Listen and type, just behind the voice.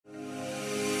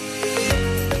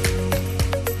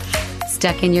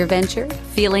Stuck in your venture?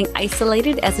 Feeling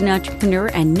isolated as an entrepreneur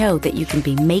and know that you can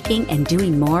be making and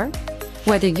doing more?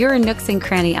 Whether you're a Nooks and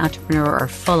Cranny entrepreneur or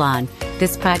full on,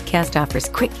 this podcast offers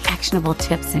quick, actionable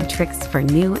tips and tricks for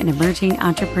new and emerging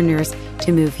entrepreneurs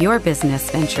to move your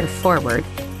business venture forward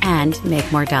and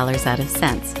make more dollars out of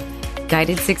cents.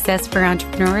 Guided Success for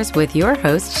Entrepreneurs with your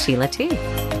host, Sheila T.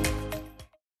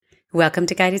 Welcome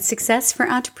to Guided Success for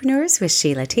Entrepreneurs with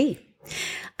Sheila T.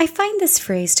 I find this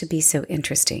phrase to be so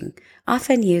interesting,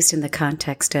 often used in the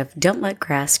context of don't let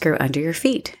grass grow under your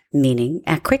feet, meaning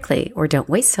act quickly or don't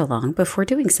wait so long before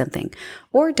doing something,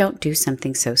 or don't do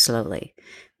something so slowly,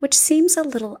 which seems a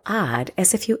little odd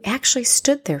as if you actually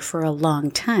stood there for a long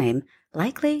time,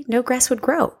 likely no grass would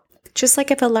grow. Just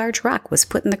like if a large rock was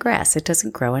put in the grass, it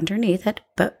doesn't grow underneath it,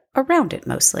 but around it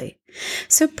mostly.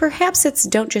 So perhaps it's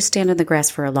don't just stand in the grass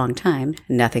for a long time,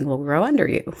 nothing will grow under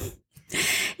you.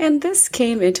 And this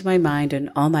came into my mind in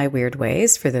all my weird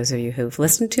ways for those of you who've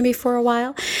listened to me for a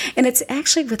while. And it's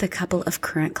actually with a couple of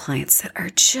current clients that are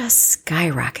just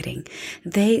skyrocketing.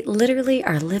 They literally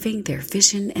are living their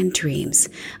vision and dreams.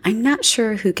 I'm not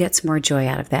sure who gets more joy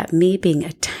out of that, me being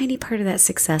a tiny part of that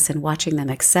success and watching them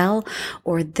excel,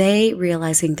 or they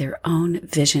realizing their own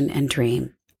vision and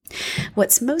dream.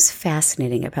 What's most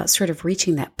fascinating about sort of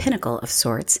reaching that pinnacle of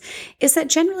sorts is that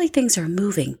generally things are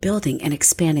moving, building, and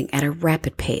expanding at a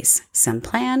rapid pace, some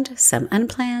planned, some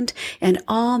unplanned, and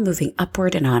all moving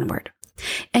upward and onward.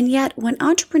 And yet, when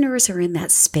entrepreneurs are in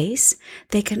that space,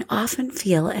 they can often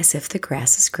feel as if the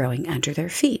grass is growing under their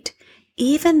feet.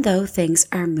 Even though things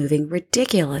are moving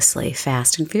ridiculously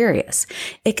fast and furious,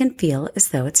 it can feel as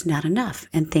though it's not enough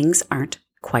and things aren't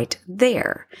quite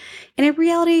there. And in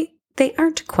reality, they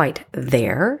aren't quite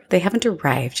there. They haven't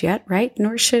arrived yet, right?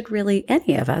 Nor should really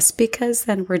any of us, because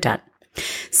then we're done.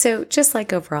 So just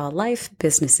like overall life,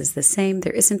 business is the same.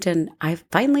 There isn't an I've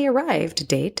finally arrived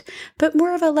date, but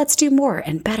more of a let's do more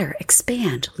and better,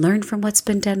 expand, learn from what's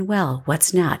been done well,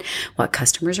 what's not, what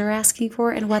customers are asking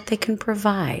for, and what they can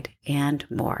provide, and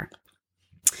more.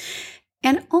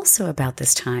 And also about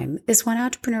this time is when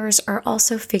entrepreneurs are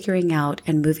also figuring out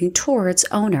and moving towards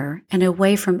owner and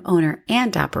away from owner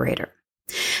and operator.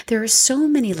 There are so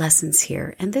many lessons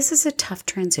here, and this is a tough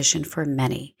transition for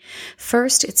many.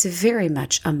 First, it's very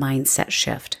much a mindset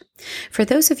shift. For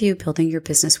those of you building your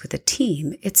business with a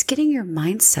team, it's getting your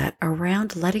mindset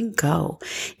around letting go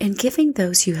and giving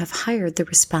those you have hired the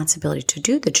responsibility to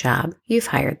do the job you've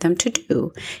hired them to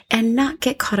do, and not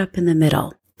get caught up in the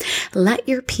middle. Let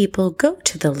your people go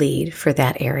to the lead for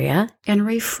that area and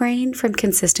refrain from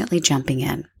consistently jumping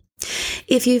in.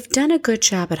 If you've done a good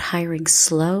job at hiring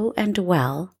slow and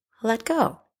well, let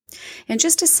go. And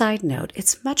just a side note,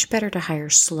 it's much better to hire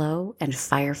slow and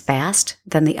fire fast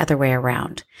than the other way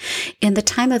around. In the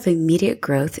time of immediate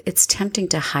growth, it's tempting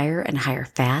to hire and hire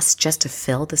fast just to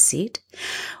fill the seat.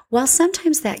 While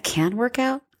sometimes that can work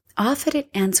out, often it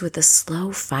ends with a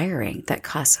slow firing that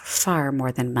costs far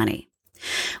more than money.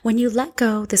 When you let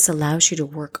go, this allows you to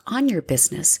work on your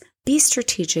business, be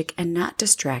strategic, and not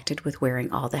distracted with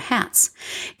wearing all the hats.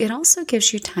 It also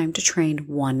gives you time to train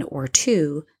 1 or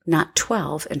 2, not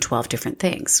 12 and 12 different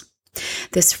things.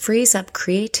 This frees up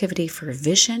creativity for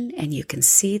vision, and you can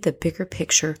see the bigger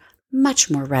picture much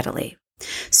more readily.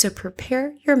 So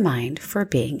prepare your mind for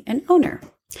being an owner.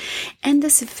 And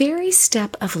this very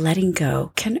step of letting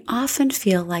go can often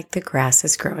feel like the grass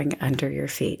is growing under your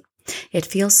feet. It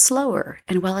feels slower,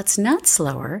 and while it's not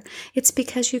slower, it's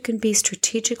because you can be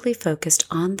strategically focused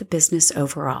on the business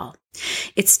overall.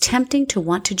 It's tempting to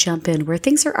want to jump in where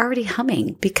things are already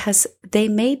humming because they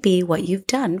may be what you've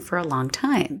done for a long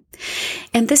time.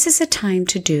 And this is a time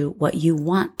to do what you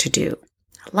want to do,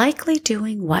 likely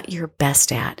doing what you're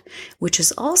best at, which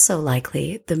is also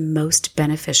likely the most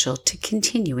beneficial to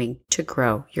continuing to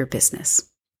grow your business.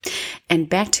 And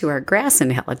back to our grass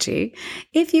analogy,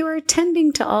 if you are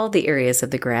tending to all the areas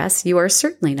of the grass, you are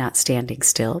certainly not standing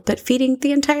still, but feeding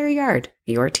the entire yard,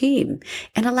 your team,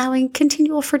 and allowing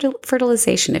continual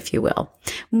fertilization, if you will,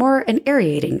 more an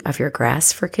aerating of your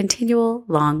grass for continual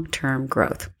long-term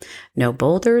growth. No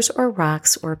boulders or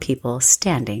rocks or people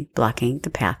standing blocking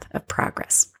the path of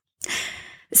progress.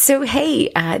 So,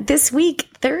 hey, this week,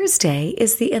 Thursday,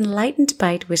 is the Enlightened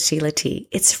Bite with Sheila T.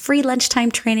 It's free lunchtime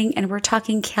training, and we're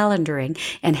talking calendaring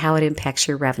and how it impacts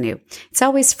your revenue. It's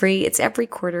always free. It's every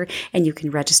quarter, and you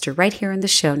can register right here in the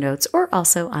show notes or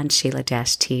also on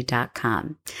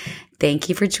sheila-t.com. Thank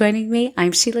you for joining me.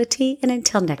 I'm Sheila T., and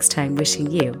until next time,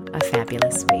 wishing you a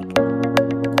fabulous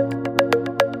week.